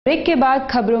Break के बाद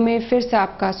खबरों में फिर से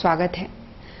आपका स्वागत है।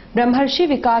 ब्रह्मर्षि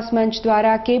विकास मंच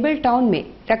द्वारा केबल टाउन में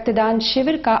रक्तदान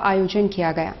शिविर का आयोजन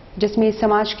किया गया, जिसमें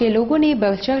समाज के लोगों ने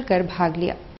बढ़ चढ़कर भाग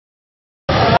लिया।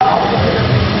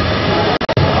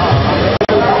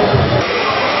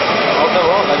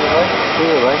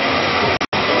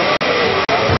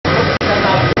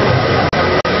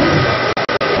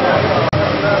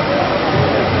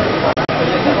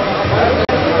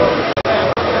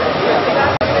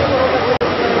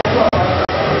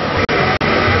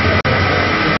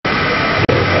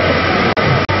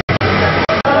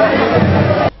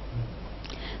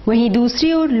 वहीं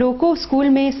दूसरी ओर लोको स्कूल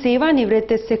में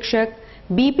सेवानिवृत्त शिक्षक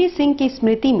बीपी सिंह की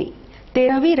स्मृति में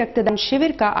 13वीं रक्तदान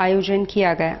शिविर का आयोजन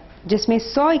किया गया, जिसमें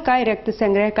 100 इकाई रक्त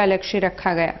संग्रह का लक्ष्य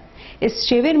रखा गया। इस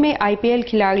शिविर में आईपीएल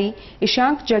खिलाड़ी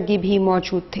ईशांक जग्गी भी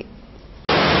मौजूद थे।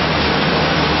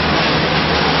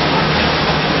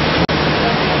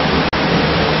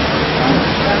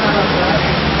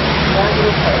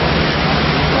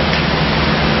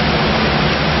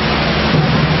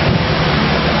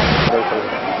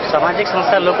 सामाजिक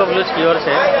संस्था लोको ब्लूज की ओर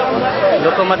से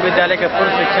लोको मध्य विद्यालय के पूर्व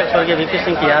शिक्षक स्वर्गीय बीपी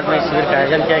सिंह की याद में इस शिविर का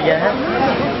आयोजन किया गया है।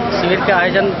 शिविर का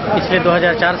आयोजन पिछले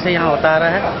 2004 से यहाँ होता आ रहा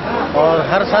है और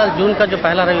हर साल जून का जो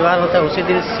पहला रविवार होता है उसी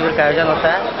दिन इस शिविर का आयोजन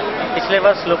होता है। पिछले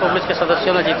वर्ष लोको ब्लूज के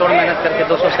सदस्यों ने जीतोड़ मेहनत करके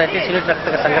 237 यूनिट रक्त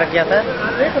का संग्रह किया था।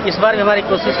 इस बार भी हमारी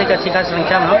कोशिश है कि अच्छी खासी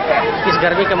संख्या में हम इस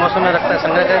गर्मी के मौसम में रक्त का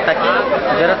संग्रह करें ताकि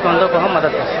जरूरतमंदों को हम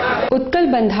मदद कर सकें। उत्कल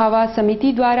बंधावा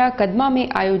समिति द्वारा कदमा में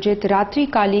आयोजित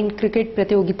रात्रिकालीन क्रिकेट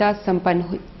प्रतियोगिता संपन्न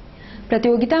हुई।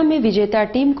 प्रतियोगिता में विजेता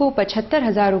टीम को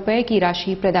 75,000 रुपए की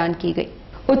राशि प्रदान की गई।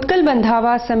 उत्कल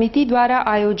बंधावा समिति द्वारा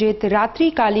आयोजित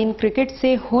रात्रिकालीन क्रिकेट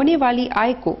से होने वाली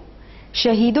आय को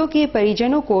शहीदों के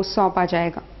परिजनों को सौंपा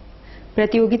जाएगा।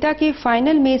 प्रतियोगिता के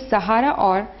फाइनल में सहारा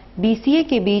और बीसीए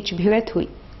के बीच भिड़ंत हुई।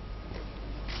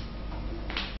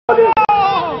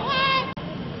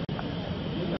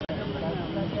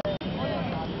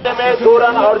 में 2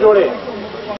 रन और जोड़े।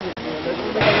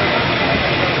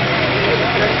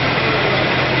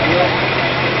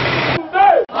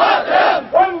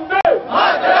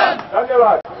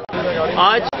 धन्यवाद।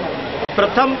 आज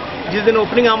प्रथम जिस दिन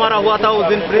ओपनिंग हमारा हुआ था उस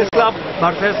दिन प्रेस क्लब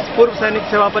वर्सेस पूर्व सैनिक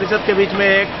सेवा परिषद के बीच में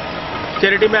एक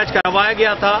चैरिटी मैच करवाया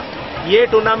गया था। ये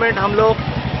टूर्नामेंट हम लोग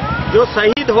जो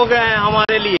शहीद हो गए हैं,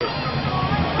 हमारे लिए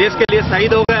देश के लिए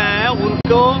शहीद हो गए हैं,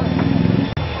 उनको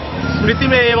स्मृति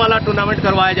में ये वाला टूर्नामेंट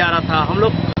करवाया जा रहा था। हम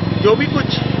लोग जो भी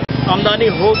कुछ आमदनी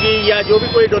होगी या जो भी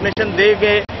कोई डोनेशन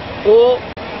देंगे वो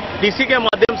डीसी के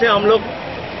माध्यम से हम लोग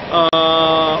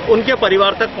उनके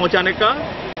परिवार तक पहुंचाने का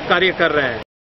कार्य कर रहे हैं।